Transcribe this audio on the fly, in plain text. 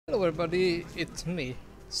Hello everybody, it's me.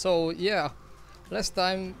 So yeah, last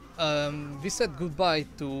time we said goodbye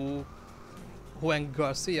to Juan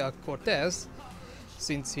Garcia Cortez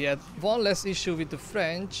since he had one less issue with the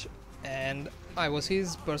French and I was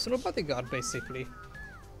his personal bodyguard basically,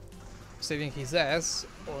 saving his ass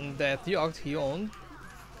on that yacht he owned.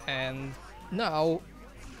 And now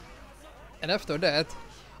and after that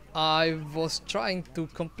I was trying to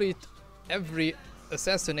complete every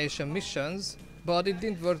assassination missions, but it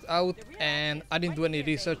didn't work out and I didn't do any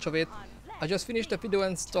research of it. I just finished the video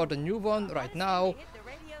and start a new one right now,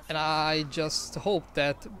 and I just hope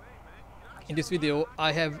that in this video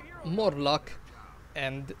I have more luck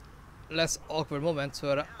and less awkward moments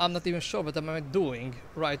where I'm not even sure what I'm doing,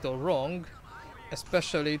 right or wrong,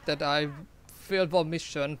 especially that I failed one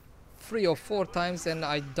mission 3 or 4 times and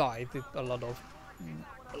I died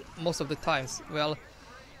most of the times. Well,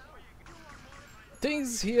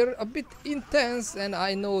 things here a bit intense, and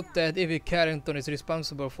I know that Evie Carrington is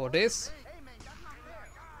responsible for this.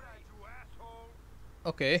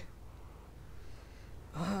 Okay.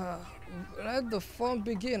 Let the fun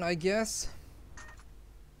begin, I guess.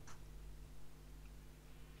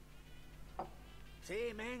 A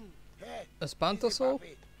Espantoso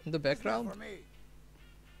in the background.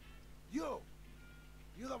 You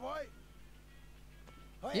the boy?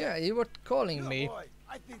 Oh, yeah, you were calling me.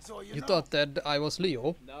 I think so, you thought that I was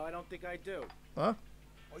Leo. No, I don't think I do. Huh?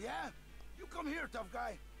 Oh yeah? You come here, tough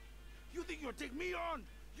guy. You think you'll take me on?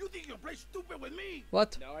 You think you'll play stupid with me?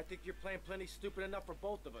 What? No, I think you're playing plenty stupid enough for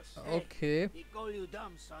both of us. Okay. He call you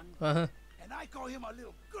dumb, son. And I call him a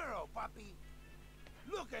little girl, papi.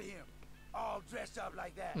 Look at him, all dressed up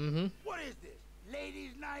like that. What is this?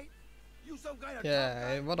 Ladies' night? You some kind of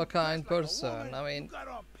yeah, what a kind person. I mean, you got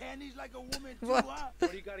on panties like a woman too, what? huh?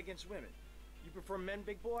 What do you got against women? You prefer men,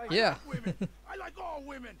 big boy? Yeah. I like women. I like all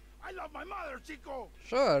women. I love my mother, Chico.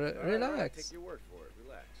 Sure, All right, relax. take your word for it.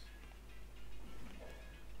 Relax.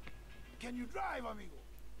 Can you drive, amigo?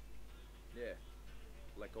 Yeah,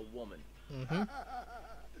 like a woman.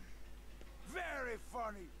 Very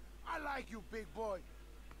funny. I like you, big boy.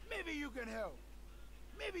 Maybe you can help.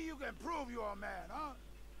 Maybe you can prove you're a man, huh?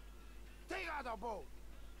 Take out the boat.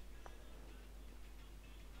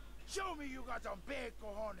 Show me you got some big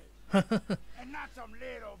cojones. And not some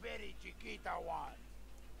little bitty chiquita ones.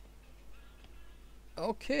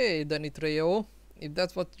 Okay, Danny Trejo, if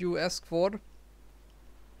that's what you ask for.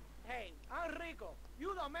 Hey, I'm Rico.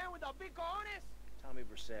 You the man with the big cojones? Tommy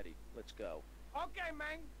Vercetti, let's go. Okay,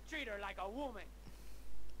 man. Treat her like a woman.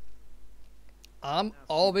 I'm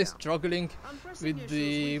always struggling with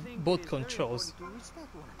the boat controls.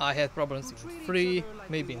 I had problems in 3,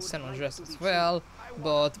 maybe in San Andreas as well,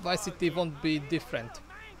 but Vice City won't be different.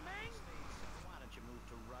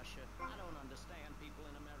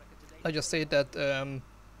 I just say that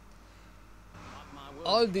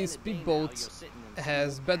all these speedboats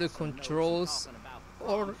has better controls,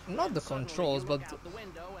 or not the controls, but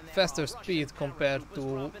faster speed compared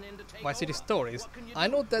to Vice City Stories. I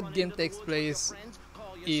know that game takes place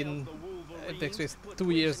 2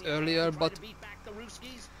 years earlier, but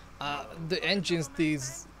the engines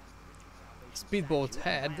these speedboats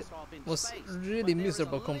had was really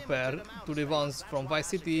miserable compared to the ones from Vice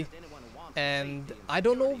City, and I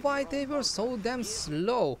don't know why they were so damn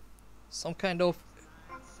slow. Some kind of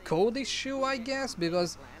code issue, I guess,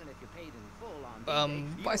 because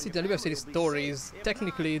Vice City and Liberty City Story is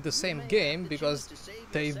technically the same game because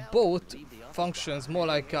they both functions more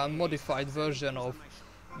like a modified version of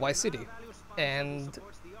Vice City, and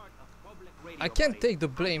I can't take the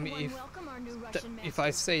blame if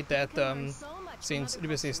I say that since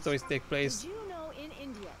Liberty City Stories take place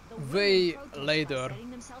way later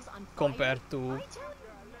compared to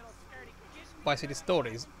Vice City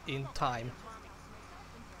Stories in time.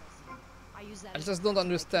 I just don't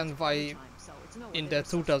understand why in the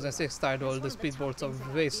 2006 title the speedboats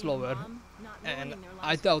are way slower, and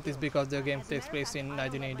I doubt it's because the game takes place in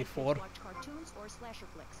 1984.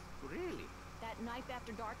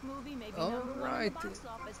 Alright,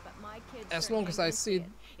 as long as I see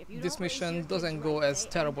this mission doesn't go as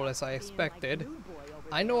terrible as I expected.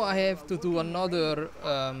 I know I have to do another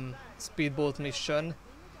speedboat mission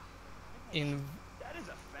in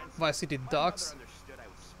Vice City Docks,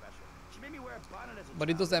 but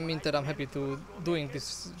it doesn't mean that I'm happy to doing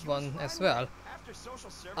this one as well.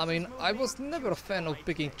 I mean, I was never a fan of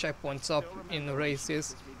picking checkpoints up in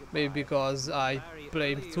races, maybe because I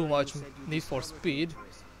played too much Need for Speed,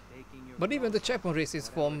 but even the checkpoint races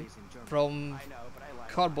from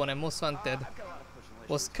Carbon and Most Wanted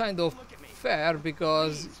was kind of fair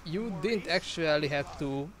because you didn't actually have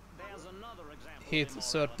to hit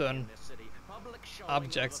certain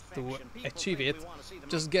objects to achieve it.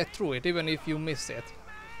 Just get through it, even if you miss it.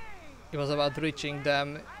 It was about reaching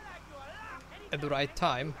them at the right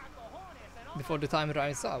time, before the time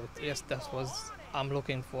runs out. Yes, that's what I'm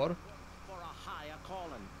looking for. For a higher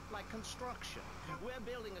calling, like construction. We're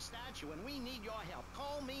building a statue and we need your help.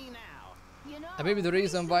 Call me now. And maybe the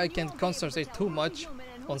reason why I can't concentrate too much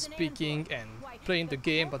on speaking and playing the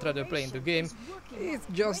game, but rather playing the game, is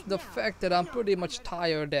just the fact that I'm pretty much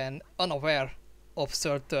tired and unaware of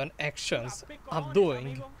certain actions I'm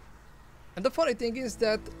doing. And the funny thing is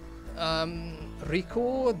that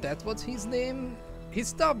Rico, that was his name, he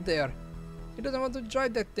stopped there. He doesn't want to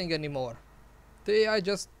drive that thing anymore. The AI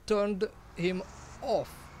just turned him off.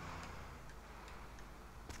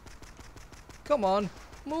 Come on,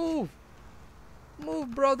 move!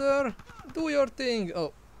 Move, brother! Do your thing!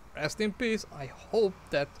 Oh, rest in peace. I hope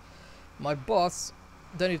that my boss,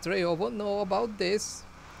 Danny Trejo, won't know about this.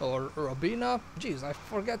 Or Robina. Jeez,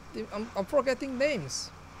 I'm forgetting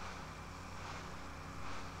names.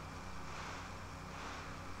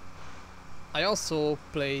 I also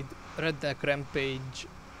played Redneck Rampage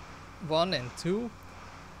 1 and 2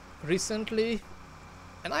 recently,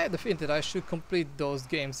 and I had the feeling that I should complete those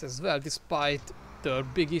games as well, despite the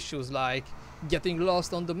big issues like getting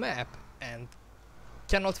lost on the map and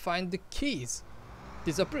cannot find the keys.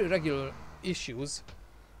 These are pretty regular issues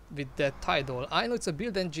with that title. I know it's a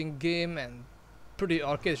build engine game and pretty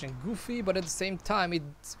arcadish and goofy, but at the same time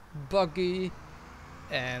it's buggy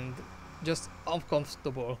and just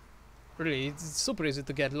uncomfortable. Really, it's super easy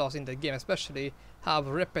to get lost in the game, especially how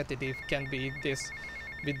repetitive can be this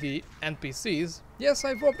with the NPCs. Yes,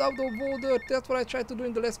 I dropped out of water, that's what I tried to do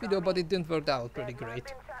in the last video, but it didn't work out pretty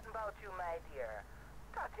great.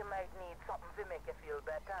 Thought you might need something to make you feel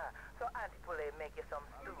better. So Auntie Poulet make you some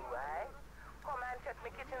stew, eh? Come and check my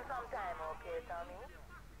kitchen sometime, okay, Tommy?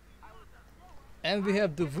 And we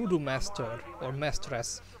have the Voodoo Master, or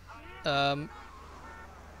Mistress.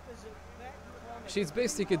 She's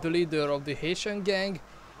basically the leader of the Haitian gang,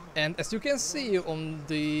 and as you can see on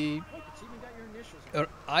the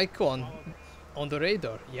icon on the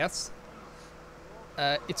radar, yes,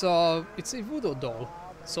 it's a voodoo doll.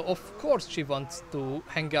 So of course she wants to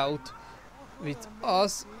hang out with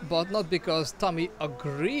us, but not because Tommy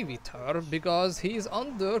agree with her, because he's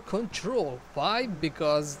under control. Why?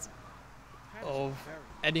 Because of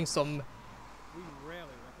adding some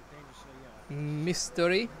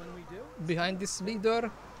mystery behind this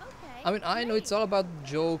leader. I mean, I know it's all about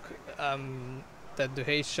joke that the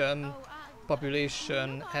Haitian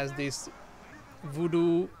population has this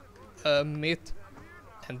voodoo myth,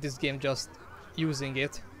 and this game just using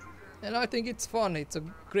it, and I think it's fun. It's a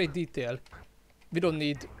great detail. We don't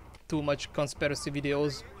need too much conspiracy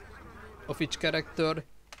videos of each character.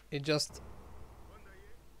 It's just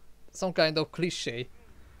some kind of cliche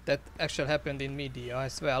that actually happened in media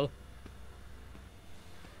as well.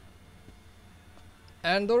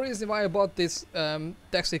 And the reason why I bought this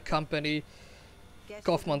taxi company,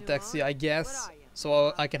 Kaufman Taxi, I guess,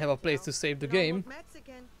 so I can have a place to save the game.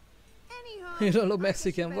 You don't look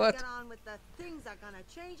Mexican, what? Get on with the things are gonna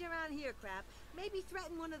change around here, crap. Maybe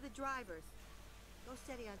threaten one of the drivers. Go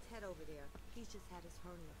steady on Ted over there. He's just had his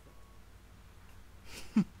hernia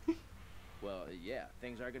fixed. Well, yeah,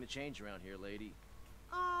 things are gonna change around here, lady.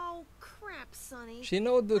 Oh, crap, Sonny. She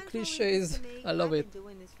knows the cliches. I love it. I've been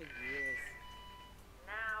doing this for years.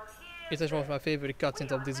 It's one of my favorite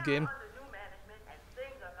cutscenes of this game.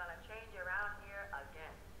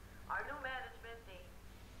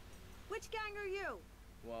 Which gang are you?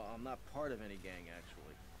 Well, I'm not part of any gang,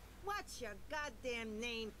 actually. What's your goddamn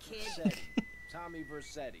name, kid? Versetti. Tommy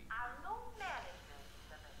Versetti. Our new management,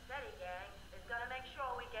 the Massetti gang, is gonna make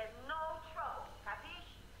sure we get no trouble.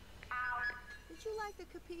 Capiche? Out. Did you like the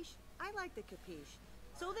capiche? I like the capiche.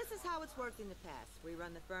 So this is how it's worked in the past. We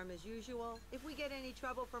run the firm as usual. If we get any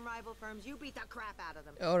trouble from rival firms, you beat the crap out of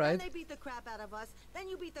them. All right. Then they beat the crap out of us. Then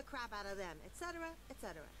you beat the crap out of them, etc.,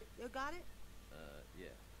 etc. You got it? Yeah,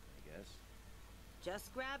 I guess.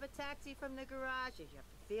 Just grab a taxi from the garage if you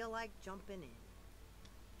feel like jumping in.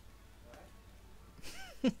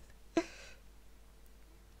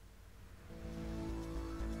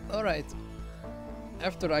 Alright.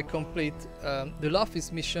 After I complete the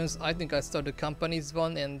office missions, I think I start the company's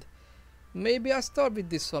one, and maybe I start with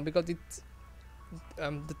this one because the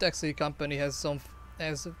taxi company has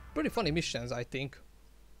pretty funny missions, I think,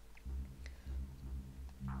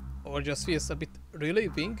 or just feels a bit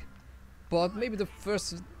relieving. But maybe the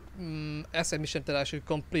first asset mission that I should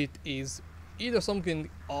complete is either something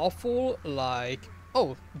awful like,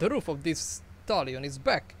 oh, the roof of this stallion is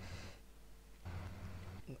back.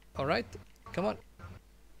 Alright, come on.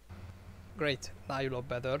 Great, now you look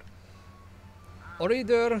better. Or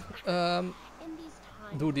either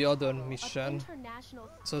do the other mission.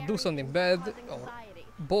 So do something bad or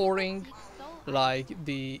boring, like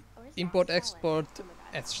the import-export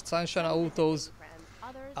at Sunshine Autos,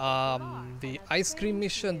 the ice cream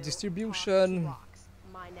mission distribution,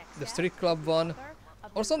 the street club one,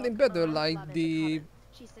 or something better like the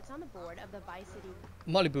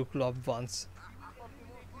Malibu club ones.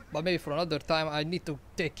 But maybe for another time. I need to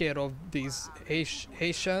take care of these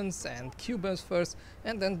Haitians and Cubans first,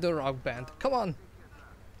 and then the rock band. Come on!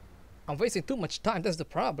 I'm wasting too much time, that's the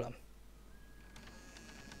problem.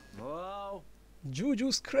 Whoa.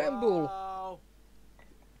 Juju Scramble! Whoa.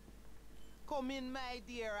 Come in, my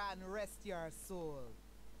dear, and rest your soul.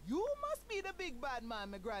 You must be the big bad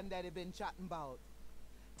man my granddaddy been chatting about.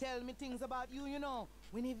 Tell me things about you, you know,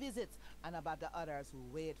 when he visits, and about the others who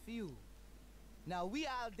wait for you. Now we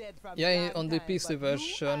all dead from Yeah, on the PC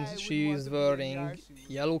version, she is wearing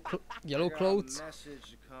yellow clothes. I got a message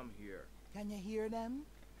to come here. Can you hear them?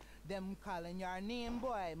 Them calling your name,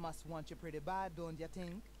 boy, must want you pretty bad, don't you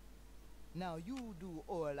think? Now you do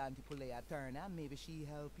old Auntie Pulea turn, and maybe she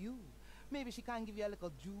help you. Maybe she can give you a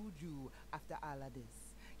little juju after all of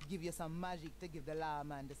this. Give you some magic to give the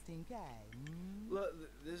lawman the stink eye. Hmm? Look,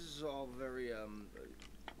 this is all very,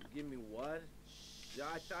 give me what?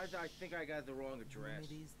 I think I got the wrong address.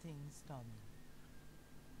 Give me these things, Tommy.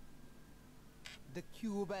 The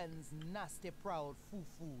Cubans, nasty, proud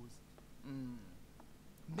foo-foos.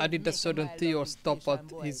 I did a certain tea or stop what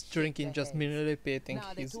he's drinking, just manipulating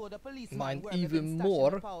his mind even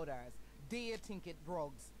more. They think it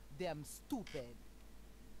drugs, them stupid.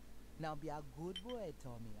 Now be a good boy,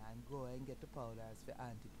 Tommy, and go and get the powders for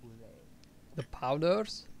Auntie Pulea. The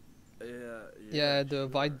powders? Yeah, the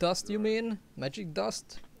white dust you mean? Magic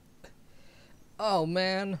dust? Oh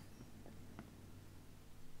man.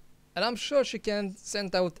 And I'm sure she can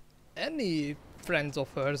send out any friends of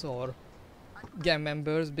hers or gang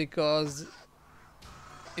members, because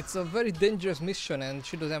it's a very dangerous mission and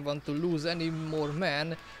she doesn't want to lose any more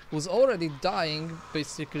men who's already dying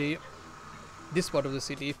basically this part of the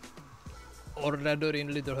city, or rather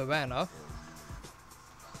in Little Havana.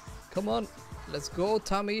 Come on, let's go,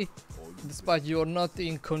 Tommy. Despite you're not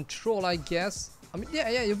in control, I guess. I mean,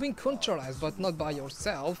 yeah, you've been controlled, but not by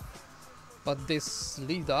yourself. But this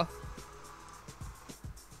leader.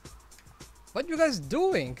 What you guys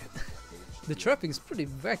doing? The traffic is pretty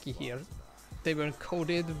wacky here. They were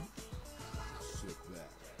coded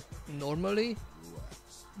normally,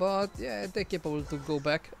 but yeah, they're capable to go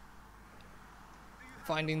back,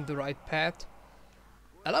 finding the right path.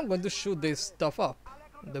 And I'm going to shoot this stuff up.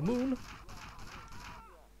 The moon.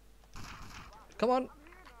 Come on.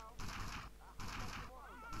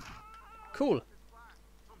 Cool.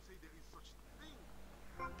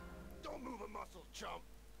 Don't move a muscle, chump.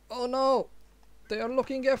 Oh no! They are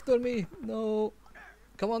looking after me! No!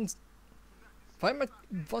 Come on! I might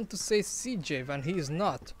want to say CJ when he is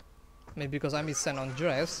not. Maybe because I'm in San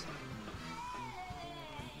Andreas.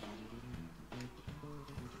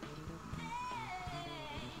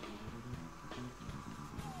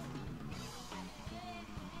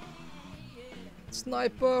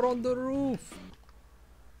 Sniper on the roof!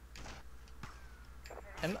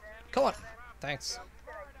 And come on! Thanks.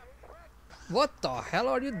 What the hell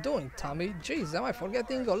are you doing, Tommy? Jeez, am I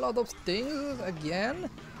forgetting a lot of things again?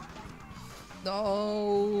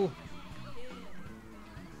 No!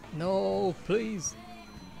 No, please!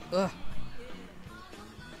 Ugh.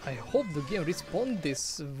 I hope the game respawned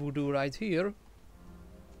this voodoo right here.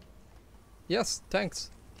 Yes,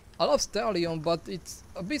 thanks. I love Stallion, but it's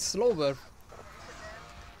a bit slower.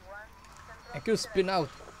 I could spin out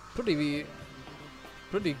pretty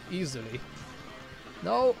easily.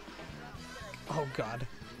 No! Oh god.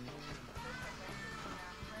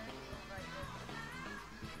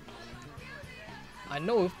 I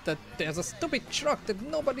know that there's a stupid truck that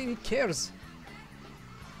nobody cares.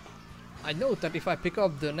 I know that if I pick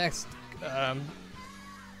up the next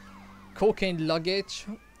cocaine luggage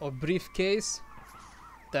or briefcase,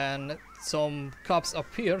 then some cops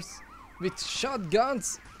appears with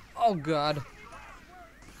shotguns. Oh god.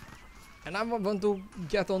 And I want to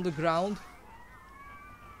get on the ground.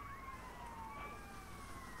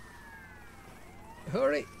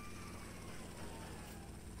 Hurry!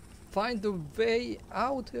 Find the way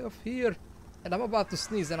out of here. And I'm about to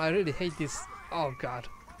sneeze and I really hate this. Oh god.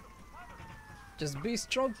 Just be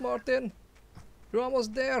strong, Martin. You're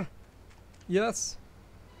almost there. Yes.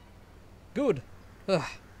 Good. Ugh.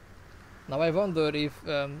 Now I wonder if...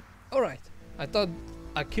 Alright. I thought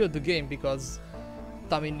I killed the game because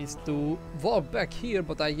Tommy needs to walk back here,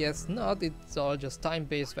 but I guess not. It's all just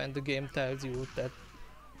time-based when the game tells you that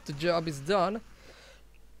the job is done.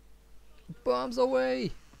 Bombs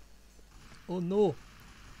away! Oh no!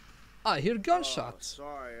 I hear gunshots! Oh,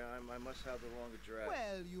 sorry, I must have the wrong address.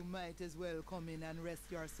 Well, you might as well come in and rest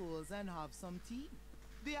your souls and have some tea.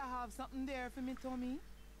 Do you have something there for me, Tommy?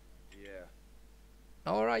 Yeah.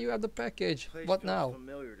 Alright, you have the package. Place What feels now?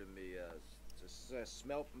 familiar to me. It's a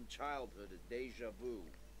smell from childhood, a deja vu.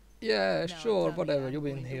 Yeah, Now, sure, Tommy, whatever, I'm you've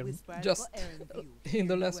been going to here whisper just for Aaron View. in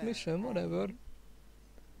the Hear me last well. mission, whatever.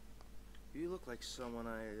 You look like someone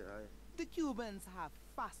I The Cubans have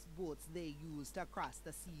fast boats they use to cross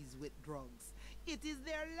the seas with drugs. It is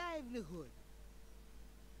their livelihood.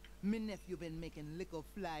 My nephew been making liquor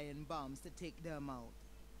flying bombs to take them out.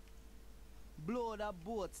 Blow the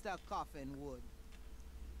boats to coffin wood.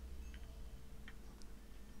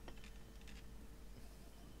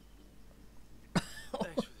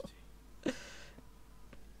 Thanks for the tea.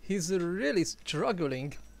 He's really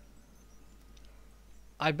struggling.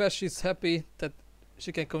 I bet she's happy that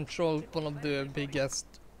she can control one of the biggest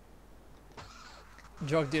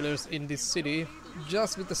drug dealers in this city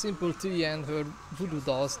just with a simple tea and her voodoo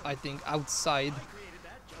dolls, I think, outside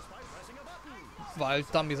while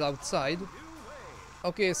Tom is outside.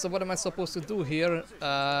 Okay, so what am I supposed to do here?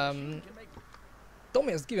 Tommy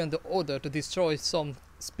has given the order to destroy some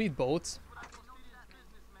speedboats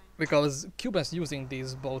because Cubans using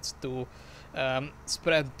these boats to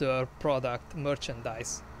spread their product,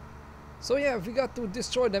 merchandise. So yeah, we got to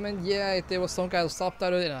destroy them, and yeah, there was some kind of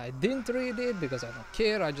subtitle and I didn't read it because I don't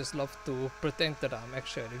care. I just love to pretend that I'm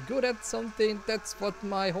actually good at something. That's what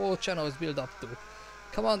my whole channel is built up to.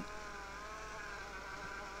 Come on.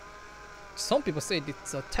 Some people say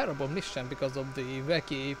it's a terrible mission because of the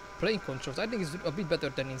wacky plane controls. I think it's a bit better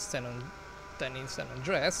than in San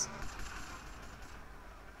Andreas.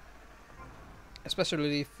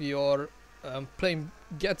 Especially if your plane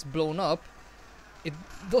gets blown up, it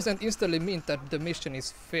doesn't instantly mean that the mission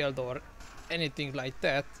is failed or anything like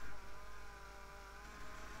that.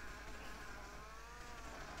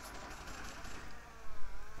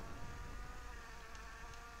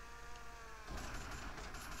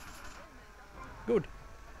 Good.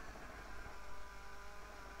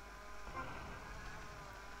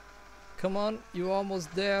 Come on, you're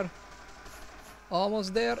almost there.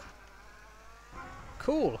 Almost there.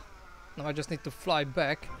 Cool. Now I just need to fly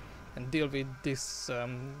back and deal with this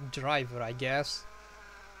driver, I guess.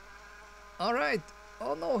 Alright.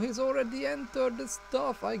 Oh no, he's already entered the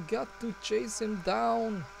stuff. I got to chase him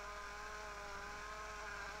down.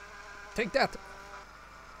 Take that.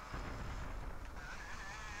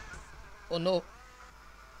 Oh no.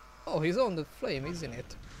 Oh, he's on the flame, isn't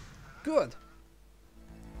it? Good.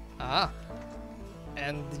 Ah.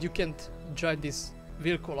 And you can't drive this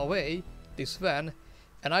vehicle away, this van.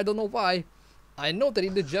 And I don't know why. I know that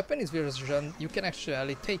in the Japanese version you can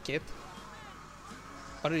actually take it.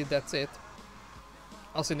 But really that's it.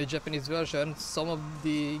 Also in the Japanese version some of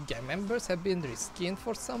the gang members have been reskinned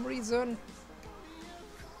for some reason.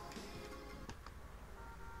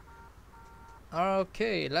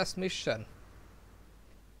 Okay, last mission.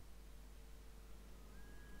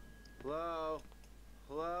 Hello?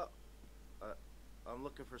 Hello? I'm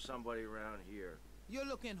looking for somebody around here. You're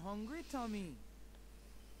looking hungry, Tommy.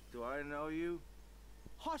 Do I know you?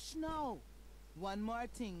 Hush now. One more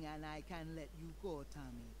thing and I can let you go,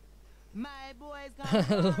 Tommy. My boys got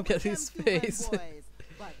look at his face. Boys,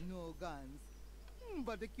 but no guns.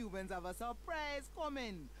 But the Cubans have a surprise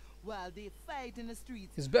coming. While they fight in the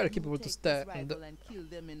streets, He's very you capable to take stand this rifle and kill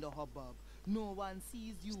them in the hubbub. No one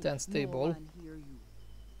sees you. Stand stable. No one hear you.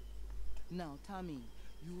 Now, Tommy,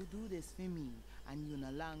 you do this for me, and you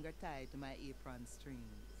no longer tied to my apron strings.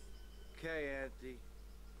 Okay, Auntie.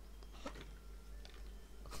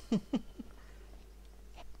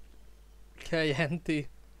 Okay, Auntie.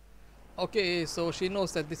 Okay, so she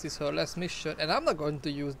knows that this is her last mission, and I'm not going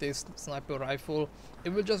to use this sniper rifle.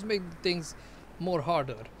 It will just make things more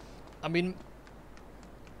harder. I mean,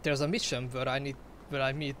 there's a mission where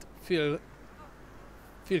I meet Phil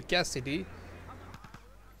Cassidy,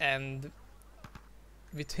 and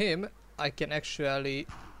with him I can actually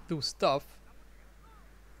do stuff.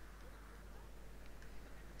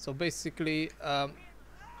 So basically, I'm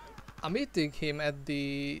meeting him at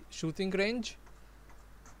the shooting range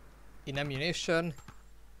in ammunition,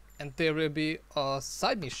 and there will be a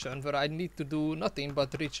side mission where I need to do nothing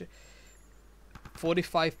but reach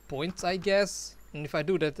 45 points, I guess. And if I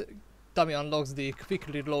do that, Tommy unlocks the quick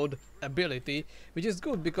reload ability, which is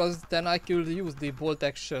good because then I could use the bolt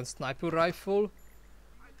action sniper rifle.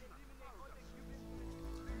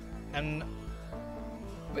 And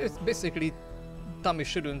basically Tommy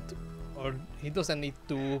shouldn't, or he doesn't need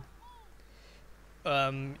to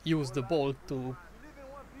use the bolt to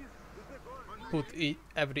put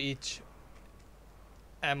each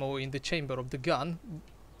ammo in the chamber of the gun.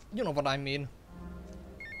 You know what I mean.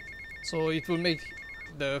 So it will make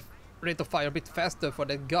the rate of fire a bit faster for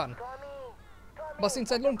that gun. But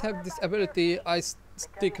since I don't have this ability, I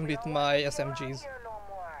stick with my SMGs.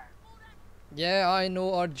 Yeah, I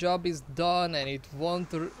know our job is done and it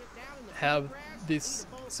won't help this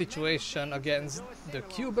situation against the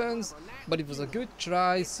Cubans, but it was a good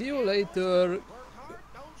try. See you later,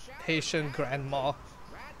 Haitian grandma.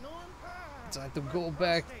 Trying to go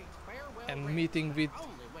back and meeting with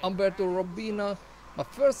Umberto Robina, but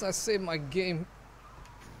first I save my game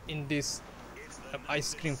in this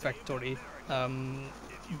ice cream factory.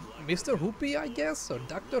 Mr. Hoopy, I guess, or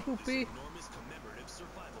Dr. Hoopy,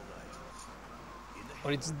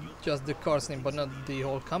 or it's just the car's name but not the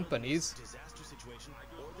whole company's.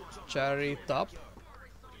 Cherry Top,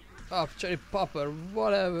 Cherry Popper,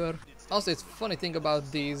 whatever. Also, it's funny thing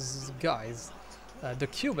about these guys, the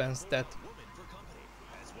Cubans, that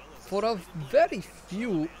for a very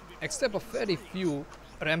few, except for very few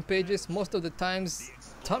rampages, most of the times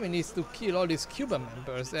Tommy needs to kill all these Cuban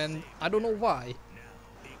members, and I don't know why.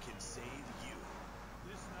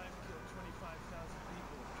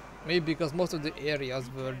 Maybe because most of the areas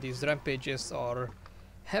where these rampages are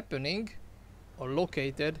happening or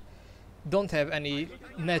located don't have any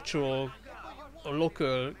natural or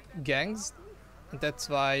local gangs, and that's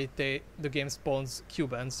why the game spawns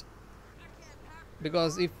Cubans.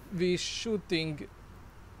 Because if we shooting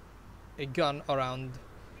a gun around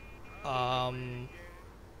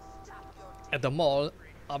at the mall,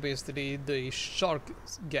 obviously the shark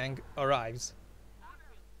gang arrives.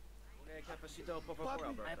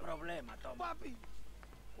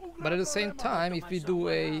 But at the same time, if we do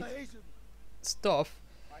a stuff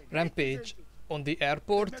rampage on the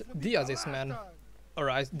airport, Diaz's men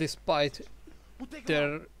arrives despite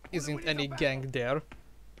there isn't any gang there.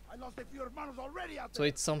 So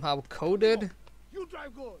it's somehow coded. You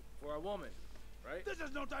drive good. For a woman, right? This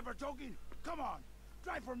is no time for joking. Come on,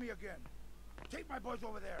 drive for me again. Take my boys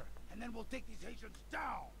over there, and then we'll take these Haitians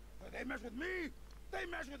down. If they mess with me, they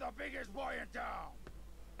mess with the biggest boy in town.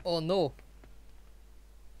 Oh no.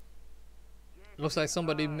 Looks like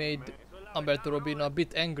somebody made Umberto Robina a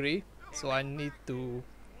bit angry, so I need to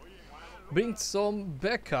bring some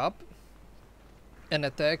backup and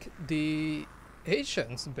attack the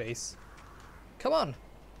Haitians base. Come on.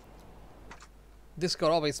 This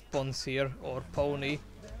car always spawns here, or pony,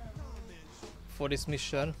 for this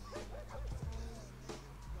mission.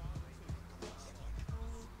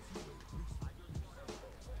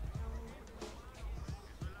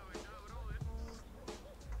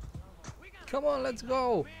 Come on, let's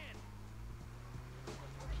go!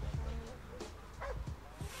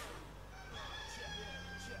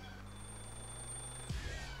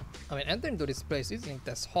 I mean, entering to this place isn't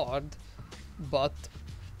as hard, but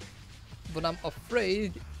what I'm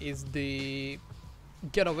afraid is the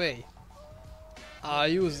getaway. I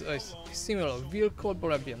use a similar vehicle,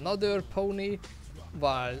 probably another pony,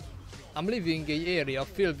 while I'm leaving an area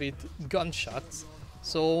filled with gunshots,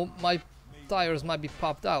 so my tires might be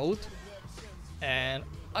popped out and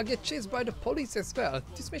I get chased by the police as well.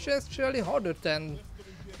 This mission is actually harder than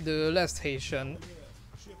the last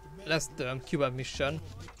Cuban mission.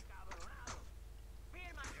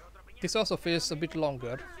 This also feels a bit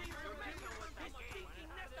longer.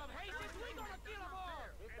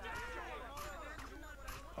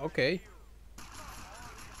 Okay.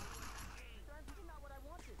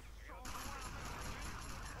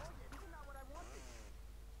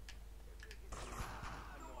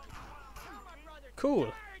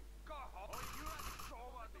 Cool.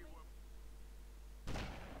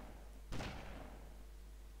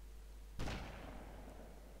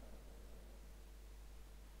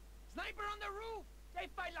 Sniper on the roof! They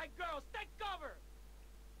fight like girls. Take cover!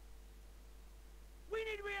 We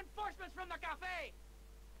need reinforcements from the cafe!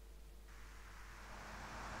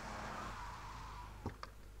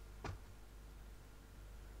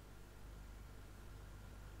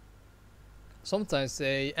 Sometimes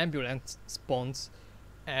a ambulance spawns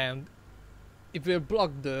and it will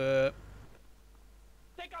block the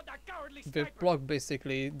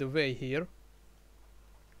basically the way here.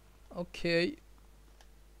 Okay.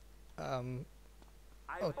 Oh,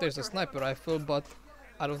 there's a sniper rifle, but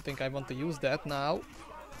I don't think I want to use that now.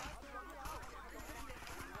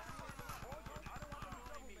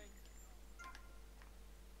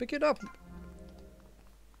 Pick it up.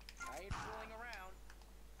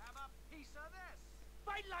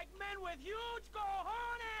 Fight like men with huge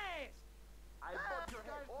cojones!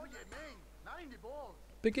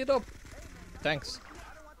 Pick it up. Thanks.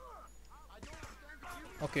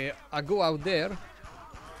 Okay, I go out there.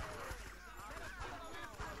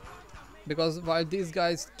 Because while these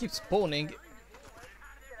guys keep spawning,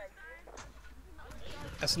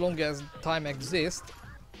 as long as time exists,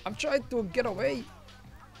 I'm trying to get away.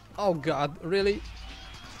 Oh god, really?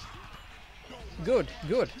 Good,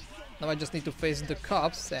 good. Now I just need to face the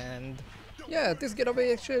cops, and yeah, this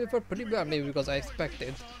getaway actually went pretty well, maybe because I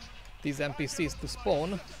expected these NPCs to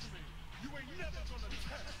spawn.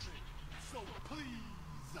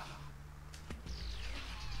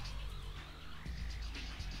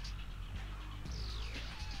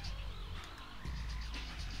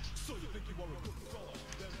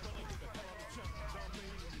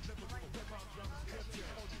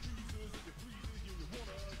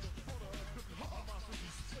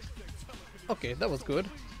 Okay, that was good.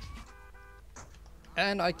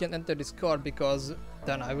 And I can enter this car because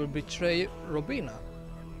then I will betray Robina.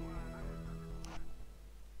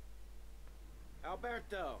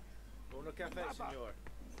 Alberto, uno cafe, senor.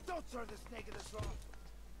 Don't serve this naked as wrong.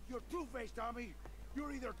 You're two-faced, Tommy.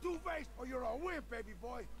 You're either two-faced or you're a wimp, baby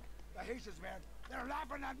boy. The Haitians, man, they're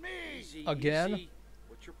laughing at me. Easy, Again? easy.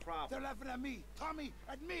 What's your problem? They're laughing at me, Tommy,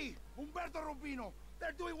 at me, Humberto Rubino.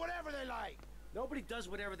 They're doing whatever they like. Nobody does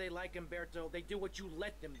whatever they like, Umberto. They do what you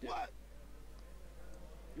let them do. What?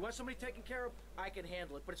 You want somebody taken care of? I can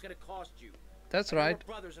handle it, but it's gonna cost you. That's I know right.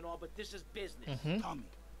 we're brothers and all, but this is business. Tommy,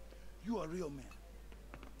 you a real man.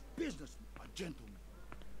 Businessman, a gentleman.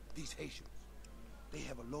 These Haitians, they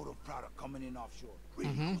have a load of product coming in offshore.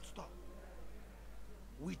 Really good stuff.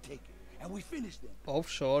 We take it, and we finish them.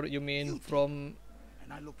 Offshore, you mean from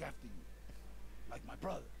And I look after you. Like my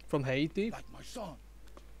brother. from Haiti? Like my son.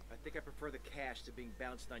 I think I prefer the cash to being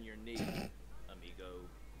bounced on your knee, amigo.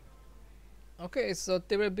 Okay, so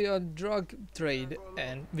there will be a drug trade,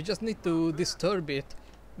 and we just need to disturb it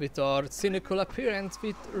with our cynical appearance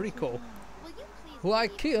with Rico, who I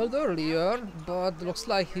killed earlier, but looks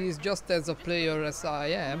like he's just as a player as I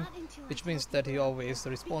am, which means that he always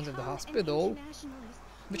respawns in the hospital,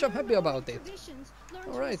 which I'm happy about it.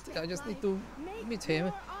 Alright, I just need to meet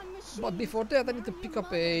him, but before that I need to pick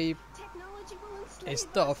up a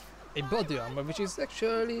stuff, a body armor, which is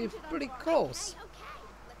actually pretty close.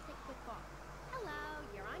 Hello,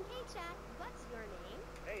 you're on K-Chat. What's your name?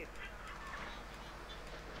 Hey.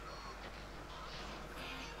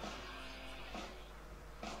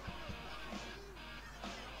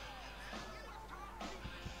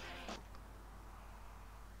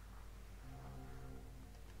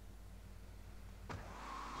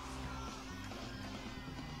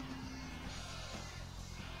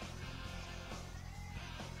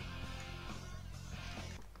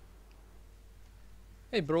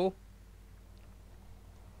 Hey bro.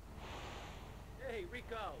 Hey,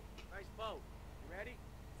 Rico. Nice boat. You ready?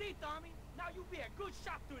 See, Tommy. Now you be a good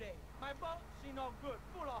shot today. My boat, she no good.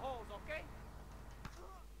 Full of holes, okay?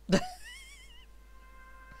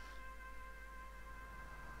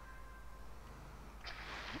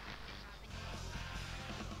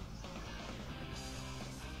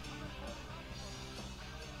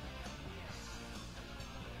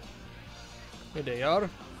 Here they are.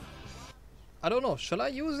 I don't know, shall I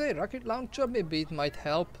use a rocket launcher? Maybe it might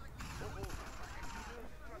help.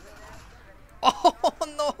 Oh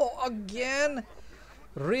no, again?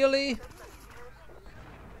 Really?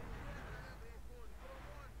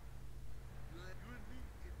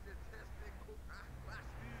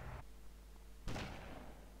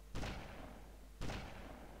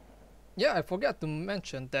 Yeah, I forgot to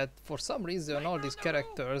mention that for some reason all these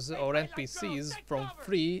characters or NPCs from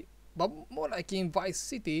Free, but more like in Vice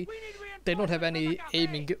City, they don't have any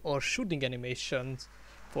aiming or shooting animations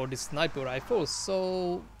for the sniper rifles.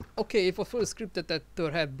 So, okay, it was fully scripted that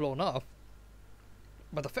their head blown off,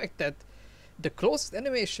 but the fact that the closest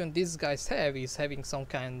animation these guys have is having some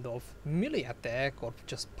kind of melee attack or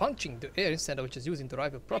just punching the air instead of just using the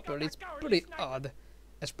rifle properly, it's pretty odd.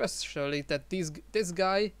 Especially that this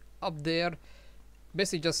guy up there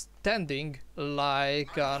basically just standing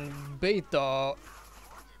like a beta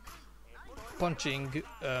punching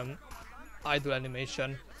idle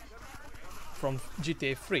animation from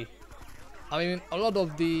GTA 3. I mean, a lot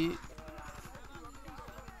of the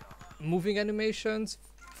moving animations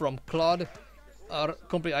from Claude are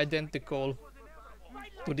completely identical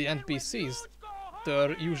to the NPCs,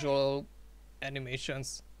 their usual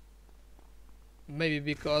animations. Maybe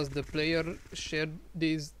because the player shared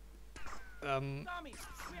these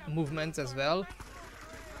movements as well,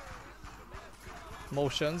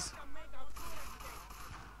 motions.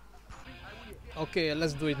 Okay,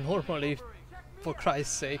 let's do it normally, for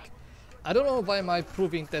Christ's sake. I don't know why am I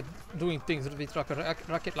proving that doing things with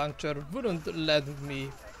rocket launcher wouldn't lead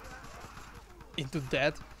me into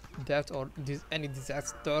death or any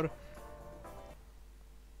disaster.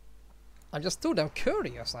 I'm just too damn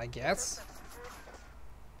curious, I guess.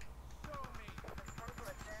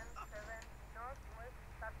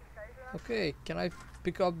 Okay, can I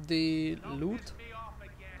pick up the loot?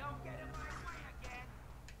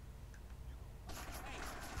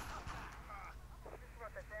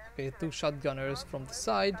 Okay, 2 shotgunners from the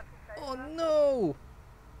side. Oh no!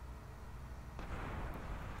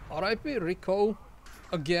 RIP Rico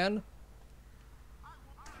again.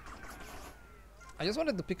 I just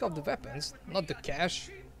wanted to pick up the weapons, not the cash.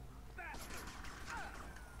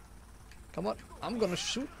 Come on, I'm gonna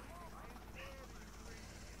shoot.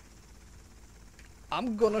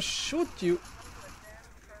 I'm gonna shoot you.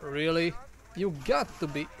 Really? You got to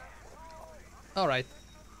be. Alright.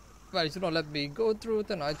 Well, you don't let me go through,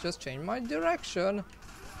 then I just change my direction.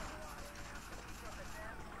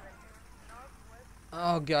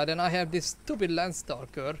 Oh god, and I have this stupid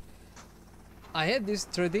Landstalker. I had this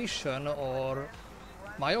tradition or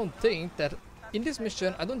my own thing that in this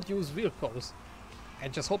mission I don't use vehicles.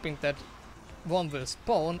 I'm just hoping that one will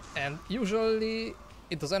spawn, and usually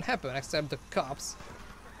it doesn't happen except the cops.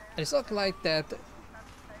 And it's not like that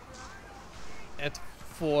at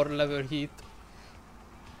 4-level heat,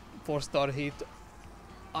 4-star heat,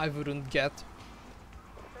 I wouldn't get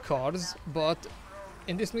cars, but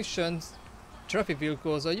in these missions traffic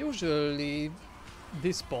vehicles are usually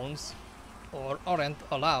despawns or aren't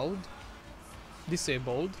allowed,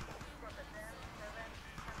 disabled.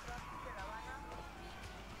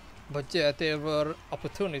 But yeah, there were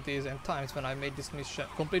opportunities and times when I made this mission,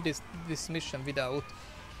 complete this mission without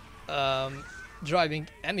driving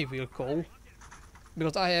any vehicle,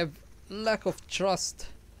 because I have lack of trust.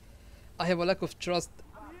 I have a lack of trust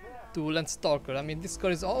to Landstalker. I mean, this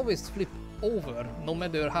car is always flip over, no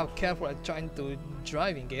matter how careful I'm trying to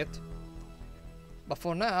driving it. But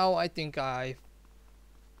for now, I think I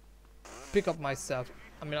pick up myself.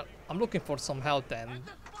 I mean, I'm looking for some health and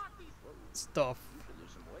stuff.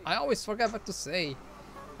 I always forget what to say.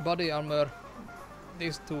 Body armor.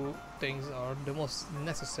 These 2 things are the most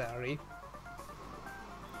necessary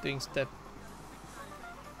things that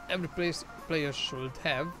every player should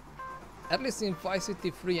have. At least in Vice City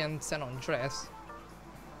 3 and San Andreas.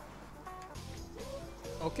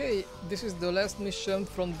 Okay, this is the last mission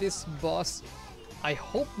from this boss. I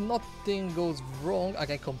hope nothing goes wrong. I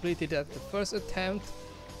can complete it at the first attempt,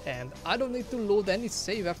 and I don't need to load any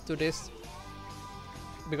save after this,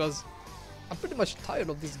 because I'm pretty much tired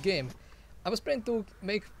of this game. I was planning to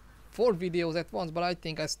make 4 videos at once, but I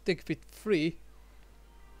think I stick with 3.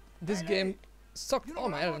 This game sucked all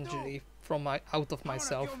my energy from out of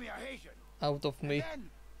myself, out of me.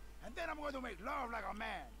 And then I'm going to make love like a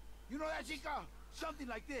man. You know that, chica? Something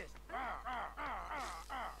like this.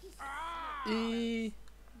 Loser.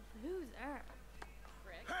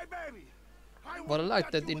 Hey, baby. But I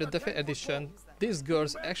like that in the Death Edition, these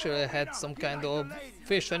girls actually had some kind of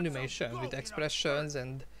facial animation with expressions,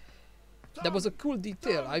 and that was a cool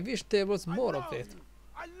detail. I wish there was more of it.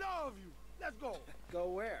 I love you. Let's go. Go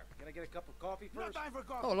where? Can I get a cup of coffee first?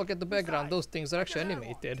 Oh, look at the background. Those things are actually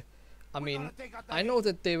animated. I mean, I know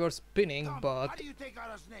that they were spinning, but how do you take out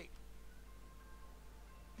a snake?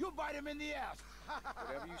 You bite him in the ass.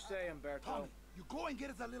 Whatever you say, Umberto. You go and get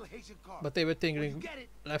us a little Haitian car. but they were thinking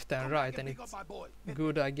left and right, and it's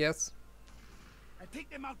good, I guess. And take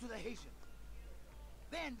them out to the Haitian.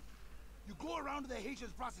 Then you go around to the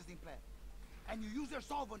Haitian's processing plant, and you use their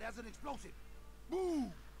solvent as an explosive.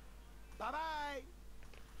 Boom. Bye bye.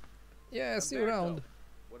 Yeah, see you around.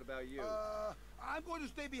 What about you? I'm going to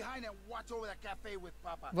stay behind and watch over that cafe with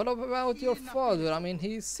Papa. What about your father? I mean,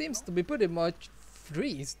 he seems to be pretty much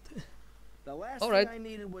freezed. The last All right. thing I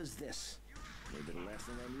needed was this. Maybe the last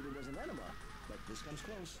thing I needed was an enema, but this comes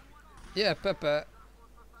close. Yeah, Pepe.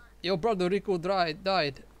 Your brother Rico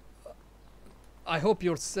died. I hope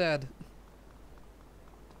you're sad.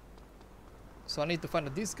 So I need to find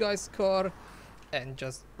this guy's car and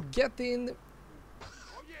just get in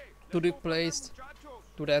to the place,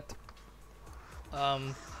 to that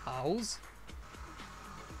house.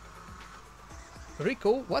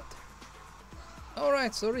 Rico, what?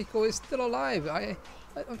 Alright, so Rico is still alive.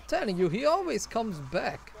 I'm telling you, he always comes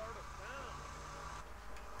back.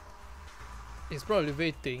 He's probably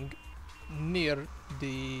waiting near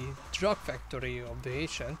the drug factory of the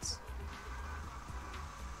Haitians.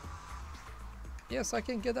 Yes, I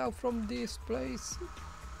can get out from this place.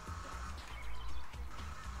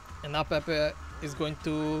 And now Pepe is going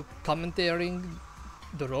to commandeering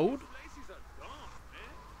the road.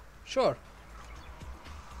 Sure.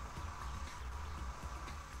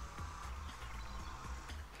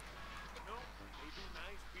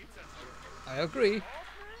 I agree.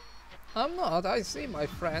 I'm not, I see my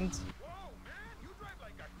friend.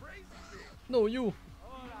 No, you.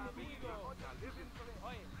 Hola, amigo.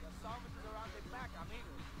 Oye, the summons is around the back,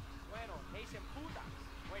 amigo. Bueno, Haitian putas.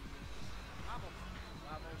 Wait. Vamos.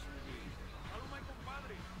 Vamos indeed. Salud, my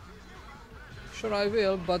compadre. Sure I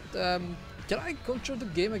will, but can I control the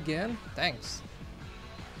game again? Thanks.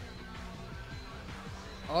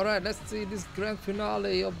 Alright, let's see this grand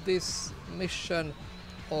finale of this mission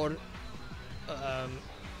or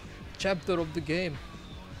chapter of the game.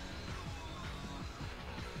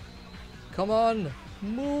 Come on,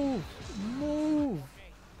 move, move.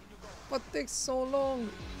 What takes so long?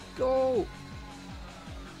 Go.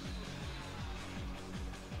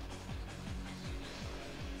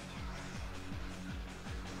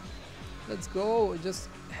 Let's go, just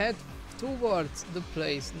head towards the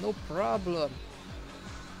place, no problem.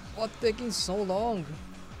 What taking so long?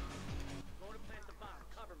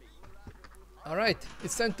 Alright,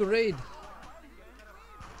 it's time to raid.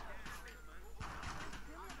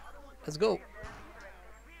 Let's go.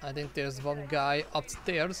 I think there's one guy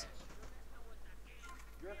upstairs.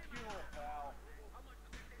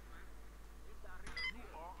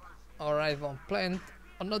 Alright, one plant.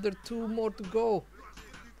 Another 2 more to go.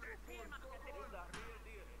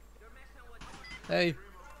 Hey.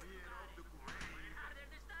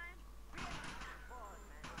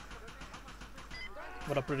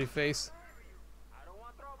 What a pretty face.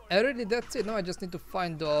 Really, that's it. Now I just need to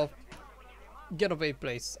find a getaway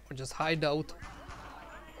place or just hide out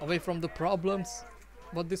away from the problems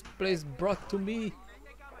what this place brought to me,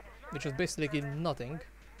 which was basically nothing.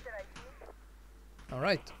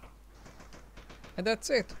 Alright. And that's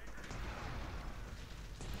it.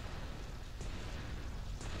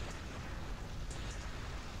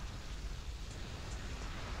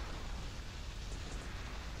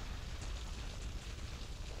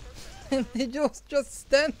 And he just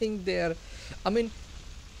standing there. I mean,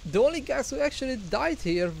 the only guys who actually died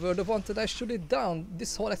here were the ones that I shot it down.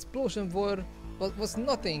 This whole explosion was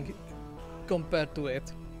nothing compared to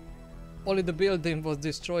it. Only the building was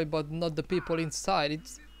destroyed, but not the people inside.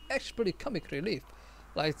 It's actually pretty comic relief,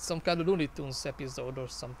 like some kind of Looney Tunes episode or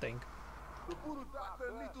something.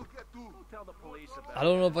 I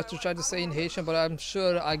don't know what to try to say in Haitian, but I'm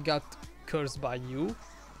sure I got cursed by you.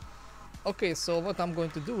 Okay, so what I'm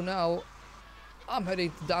going to do now, I'm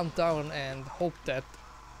heading to downtown and hope that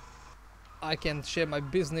I can share my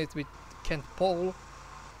business with Kent Paul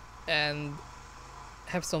and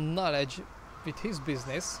have some knowledge with his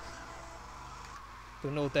business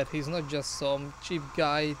to know that he's not just some cheap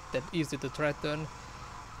guy that easy to threaten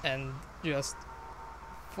and just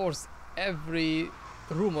force every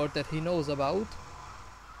rumor that he knows about,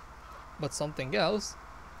 but something else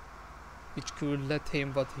which could let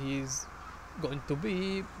him what he's going to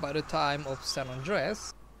be by the time of San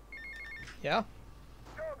Andreas. Yeah?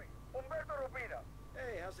 Tommy, Umberto Rubina.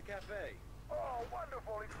 Hey, how's the cafe? Oh,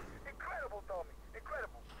 wonderful. Incredible, Tommy.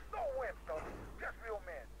 Incredible. No wimps, Tommy. Just real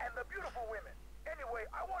men. And the beautiful women. Anyway,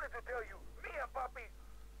 I wanted to tell you, me and Papi,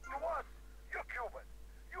 to us, you're Cuban.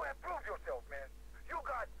 You have proved yourself, man. You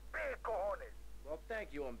got big cojones. Well,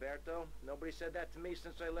 thank you, Umberto. Nobody said that to me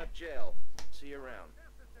since I left jail. See you around.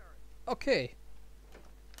 Okay.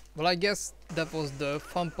 Well, I guess that was the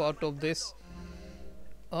fun part of this.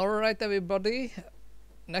 Alright, everybody.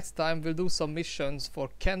 Next time we'll do some missions for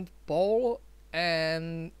Kent Paul,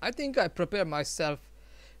 and I think I prepare myself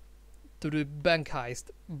to the bank heist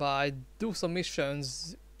by do some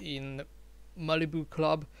missions in Malibu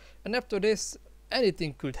Club, and after this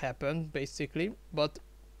anything could happen basically, but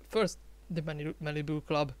first the Malibu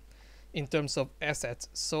Club in terms of assets.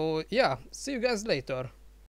 So yeah, see you guys later.